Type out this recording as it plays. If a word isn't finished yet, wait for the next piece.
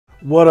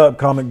What up,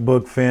 comic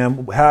book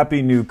fam?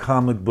 Happy new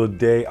comic book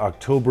day,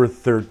 October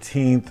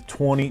 13th,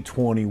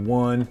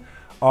 2021.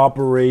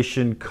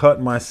 Operation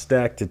Cut My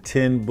Stack to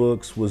 10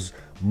 books was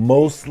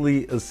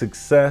mostly a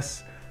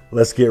success.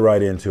 Let's get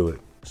right into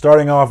it.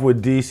 Starting off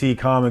with DC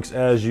Comics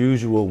as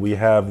usual, we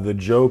have The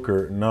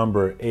Joker,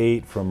 number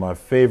 8, from my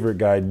favorite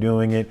guy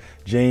doing it,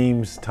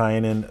 James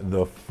Tynion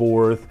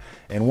IV.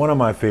 And one of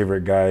my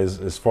favorite guys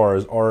as far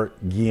as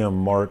art, Guillaume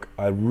Marc.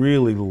 I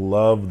really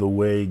love the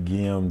way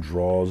Guillaume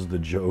draws the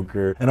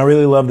Joker. And I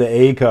really love the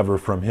A cover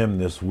from him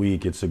this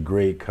week. It's a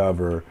great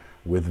cover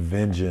with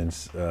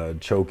Vengeance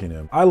choking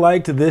him. I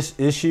liked this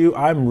issue.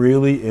 I'm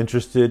really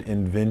interested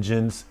in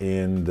Vengeance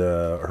and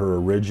her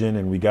origin,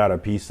 and we got a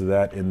piece of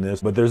that in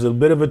this. But there's a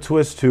bit of a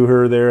twist to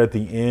her there at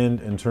the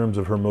end in terms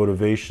of her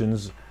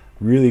motivations.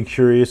 Really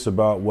curious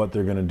about what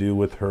they're gonna do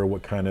with her,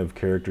 what kind of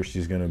character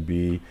she's gonna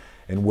be,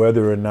 and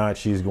whether or not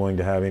she's going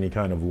to have any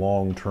kind of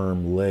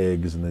long-term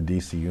legs in the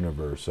DC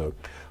universe. So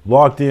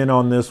locked in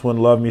on this one.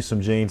 Love me some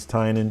James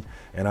Tynion,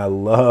 and I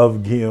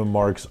love Guillaume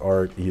Marc's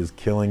art. He is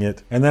killing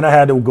it. And then I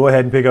had to go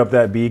ahead and pick up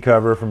that B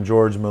cover from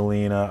George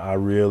Molina. I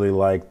really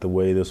like the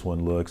way this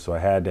one looks, so I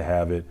had to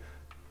have it.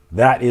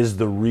 That is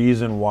the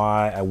reason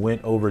why I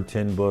went over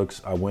 10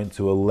 books. I went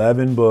to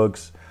 11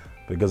 books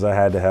because I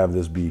had to have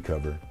this B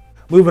cover.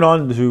 Moving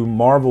on to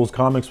Marvel's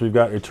comics, we've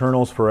got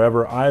Eternals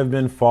Forever. I've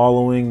been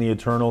following the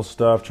Eternals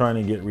stuff, trying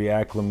to get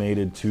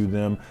reacclimated to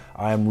them.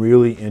 I'm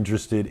really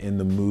interested in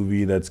the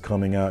movie that's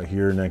coming out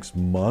here next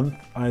month,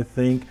 I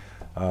think.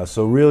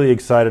 So really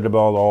excited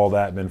about all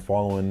that, been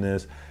following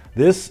this.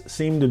 This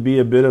seemed to be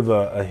a bit of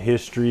a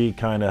history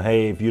kind of,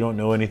 hey, if you don't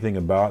know anything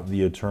about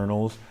the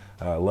Eternals,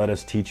 let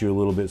us teach you a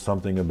little bit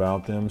something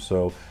about them.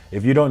 So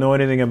if you don't know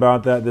anything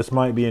about that, this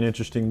might be an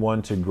interesting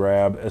one to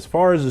grab. As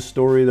far as the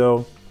story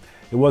though,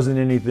 it wasn't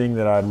anything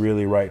that I'd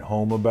really write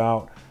home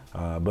about,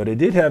 but it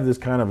did have this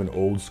kind of an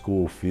old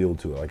school feel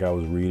to it, like I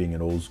was reading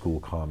an old school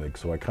comic,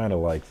 so I kind of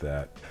like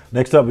that.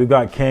 Next up, we've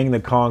got Kang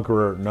the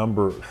Conqueror,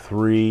 number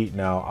 3.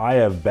 Now, I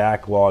have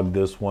backlogged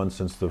this one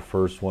since the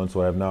first one,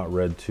 so I have not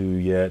read 2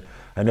 yet.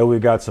 I know we've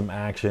got some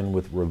action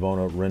with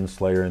Ravonna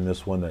Renslayer in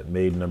this one that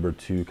made number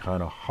 2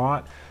 kind of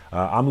hot.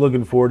 I'm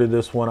looking forward to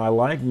this one. I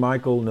like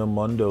Michael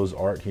Namundo's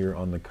art here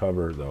on the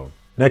cover, though.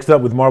 Next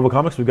up with Marvel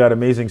Comics, we've got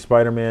Amazing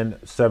Spider-Man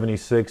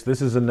 76. This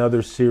is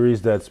another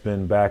series that's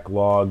been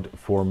backlogged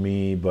for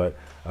me, but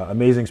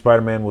Amazing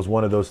Spider-Man was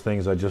one of those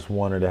things I just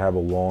wanted to have a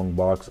long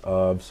box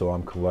of, so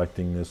I'm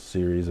collecting this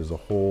series as a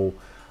whole.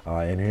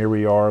 And here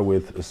we are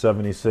with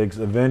 76.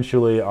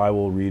 Eventually, I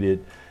will read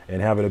it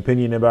and have an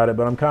opinion about it,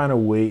 but I'm kind of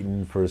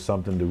waiting for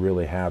something to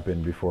really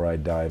happen before I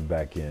dive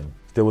back in.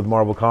 Still with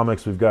Marvel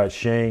Comics, we've got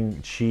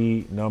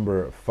Shang-Chi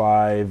number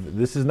 5.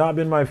 This has not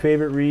been my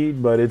favorite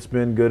read, but it's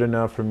been good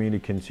enough for me to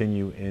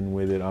continue in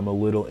with it. I'm a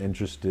little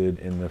interested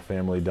in the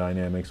family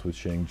dynamics with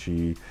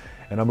Shang-Chi,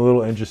 and I'm a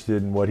little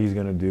interested in what he's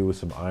going to do with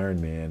some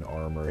Iron Man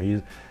armor.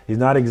 He's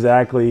not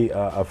exactly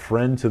a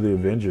friend to the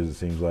Avengers, it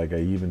seems like.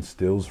 He even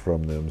steals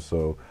from them,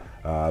 so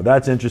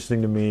that's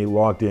interesting to me.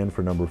 Locked in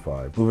for number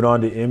 5. Moving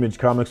on to Image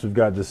Comics, we've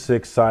got The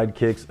 6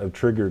 Sidekicks of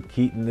Trigger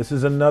Keaton. This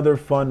is another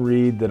fun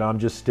read that I'm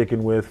just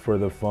sticking with for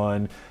the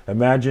fun.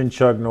 Imagine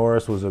Chuck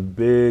Norris was a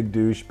big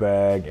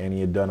douchebag and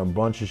he had done a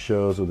bunch of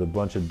shows with a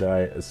bunch of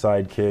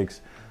sidekicks.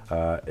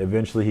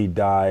 Eventually he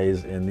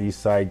dies, and these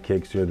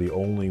sidekicks are the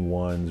only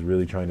ones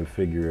really trying to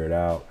figure it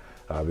out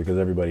because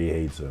everybody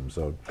hates him.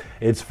 So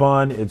it's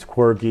fun, it's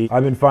quirky.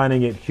 I've been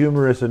finding it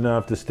humorous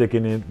enough to stick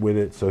in with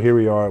it, so here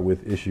we are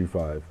with issue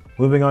 5.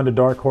 Moving on to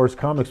Dark Horse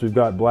Comics, we've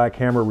got Black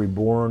Hammer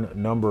Reborn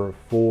number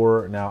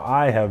 4. Now,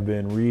 I have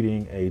been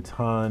reading a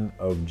ton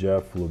of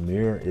Jeff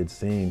Lemire, it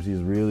seems. He's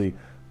really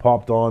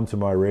popped onto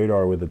my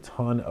radar with a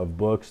ton of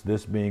books,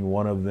 this being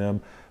one of them.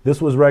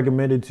 This was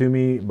recommended to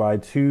me by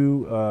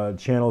 2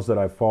 channels that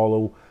I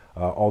follow.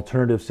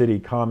 Alternative City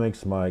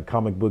Comics, my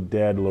comic book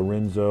dad,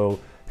 Lorenzo,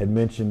 had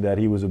mentioned that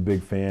he was a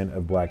big fan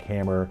of Black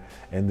Hammer.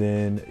 And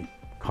then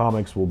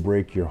Comics Will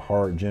Break Your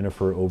Heart,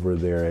 Jennifer over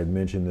there had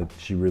mentioned that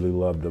she really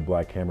loved the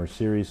Black Hammer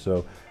series.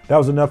 So that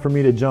was enough for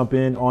me to jump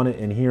in on it,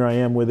 and here I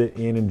am with it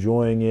and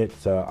enjoying it.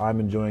 I'm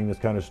enjoying this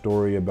kind of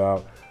story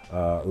about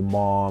a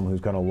mom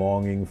who's kind of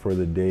longing for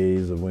the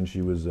days of when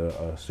she was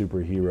a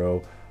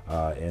superhero.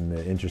 And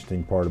the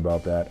interesting part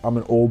about that, I'm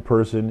an old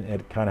person.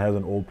 It kind of has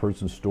an old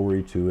person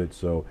story to it.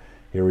 So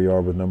here we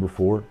are with number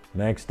 4.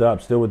 Next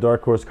up, still with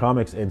Dark Horse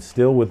Comics and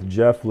still with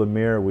Jeff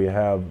Lemire, we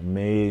have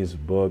May's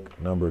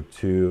book number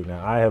 2.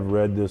 Now, I have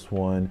read this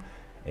one,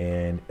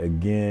 and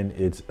again,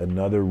 it's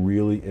another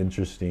really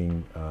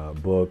interesting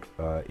book.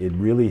 It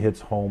really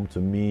hits home to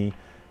me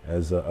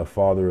as a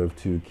father of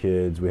 2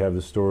 kids. We have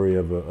the story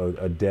of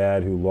a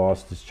dad who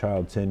lost his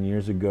child 10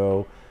 years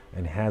ago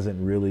and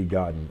hasn't really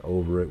gotten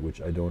over it,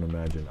 which I don't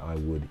imagine I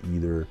would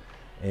either.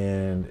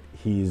 And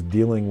he's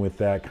dealing with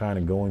that, kind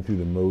of going through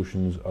the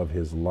motions of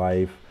his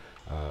life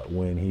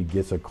when he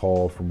gets a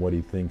call from what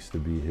he thinks to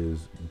be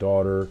his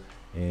daughter,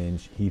 and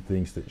he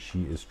thinks that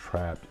she is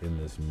trapped in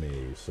this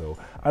maze. So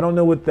I don't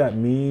know what that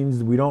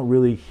means. We don't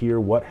really hear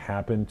what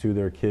happened to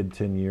their kid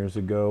 10 years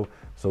ago.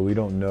 So we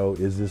don't know,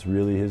 is this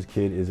really his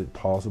kid? Is it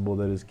possible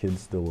that his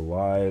kid's still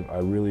alive? I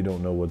really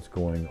don't know what's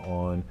going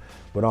on,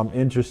 but I'm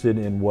interested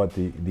in what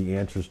the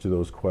answers to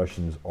those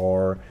questions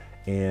are.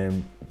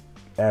 And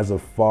as a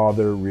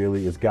father,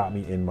 really, it's got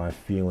me in my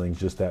feelings,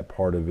 just that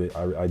part of it.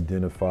 I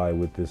identify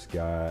with this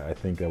guy. I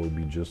think I would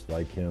be just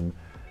like him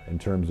in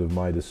terms of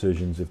my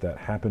decisions if that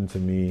happened to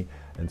me.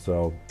 And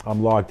so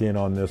I'm locked in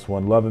on this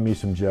one. Loving me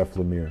some Jeff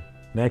Lemire.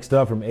 Next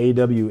up from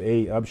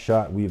AWA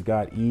Upshot, we've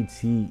got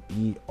ETER.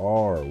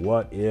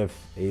 What if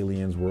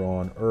aliens were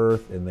on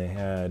Earth and they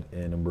had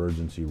an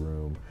emergency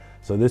room?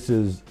 So this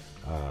is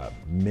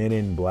Men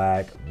in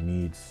Black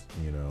meets,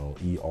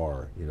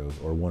 ER,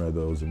 or one of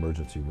those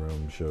emergency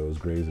room shows,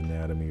 Grey's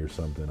Anatomy or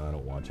something. I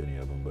don't watch any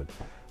of them,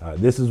 but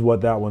this is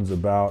what that one's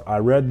about. I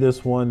read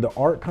this one. The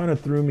art kind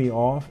of threw me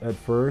off at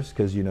first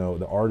because,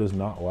 the art is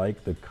not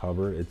like the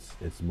cover.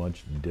 It's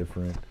much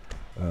different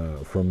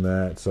from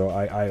that. So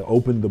I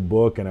opened the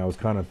book and I was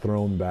kind of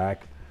thrown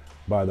back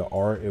by the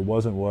art. It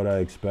wasn't what I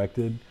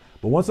expected.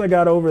 But once I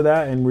got over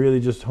that and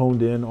really just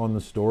honed in on the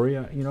story,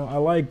 I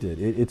liked it.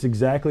 It's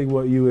exactly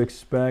what you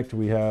expect.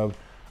 We have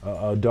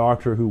a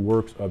doctor who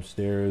works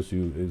upstairs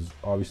who is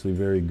obviously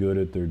very good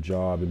at their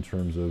job in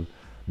terms of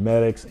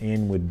medics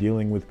and with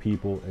dealing with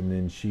people, and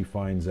then she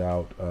finds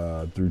out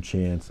through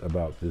chance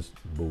about this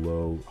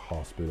below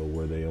hospital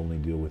where they only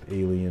deal with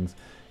aliens,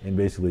 and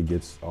basically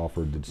gets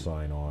offered to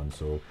sign on.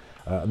 So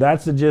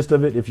that's the gist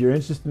of it. If you're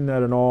interested in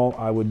that at all,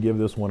 I would give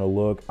this one a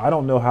look. I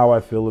don't know how I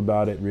feel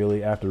about it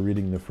really after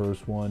reading the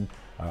first one,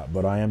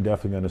 but I am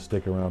definitely going to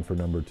stick around for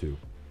number 2.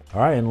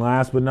 All right, and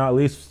last but not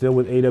least, still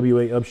with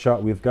AWA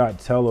Upshot, we've got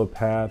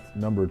Telepath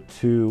number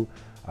 2.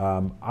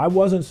 I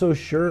wasn't so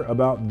sure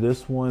about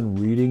this one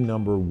reading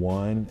number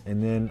 1,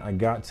 and then I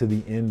got to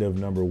the end of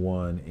number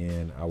 1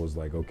 and I was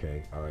like,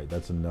 okay, all right,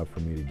 that's enough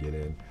for me to get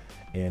in.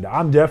 And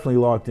I'm definitely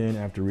locked in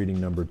after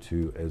reading number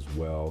 2 as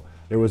well.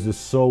 There was this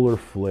solar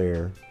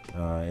flare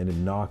and it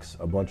knocks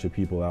a bunch of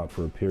people out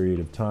for a period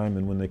of time,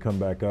 and when they come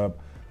back up,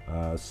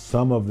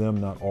 some of them,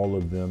 not all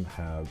of them,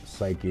 have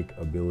psychic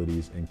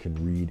abilities and can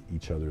read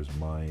each other's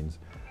minds.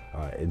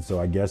 And so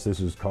I guess this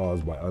is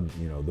caused by,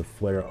 the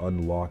flare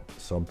unlocked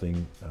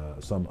something,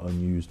 some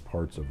unused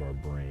parts of our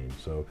brain.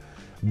 So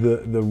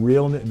the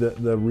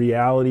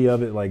reality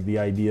of it, like the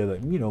idea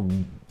that,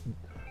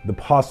 the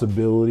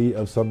possibility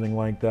of something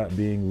like that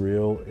being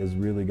real has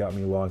really got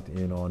me locked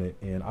in on it.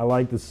 And I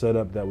like the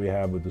setup that we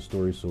have with the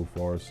story so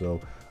far. So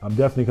I'm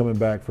definitely coming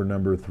back for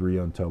number 3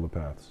 on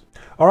Telepaths.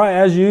 All right,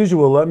 as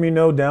usual, let me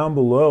know down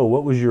below,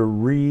 what was your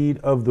read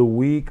of the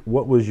week?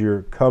 What was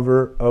your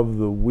cover of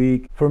the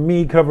week? For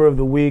me, cover of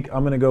the week,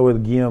 I'm gonna go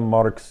with Guillaume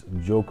Marc's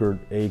Joker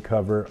A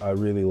cover. I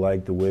really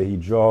like the way he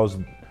draws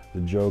the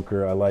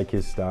Joker. I like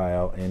his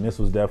style, and this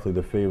was definitely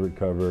the favorite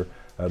cover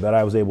that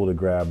I was able to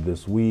grab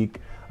this week.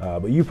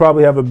 But you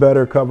probably have a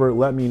better cover.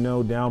 Let me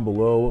know down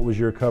below, what was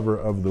your cover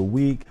of the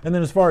week? And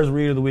then as far as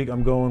read of the week,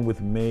 I'm going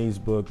with Maze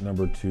book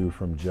number 2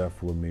 from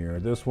Jeff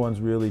Lemire. This one's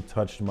really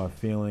touched my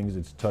feelings.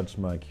 It's touched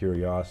my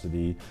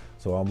curiosity.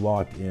 So I'm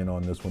locked in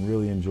on this one.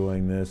 Really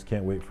enjoying this.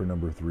 Can't wait for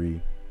number 3.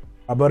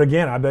 But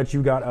again, I bet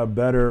you got a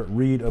better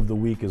read of the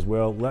week as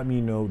well. Let me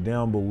know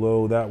down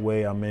below. That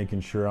way I'm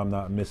making sure I'm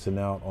not missing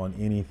out on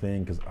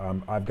anything, because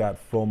I've got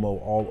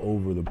FOMO all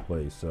over the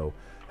place. So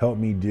help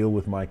me deal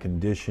with my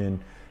condition.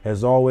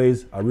 As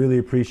always, I really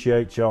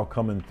appreciate y'all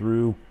coming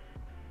through.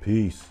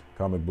 Peace,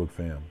 comic book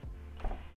fam.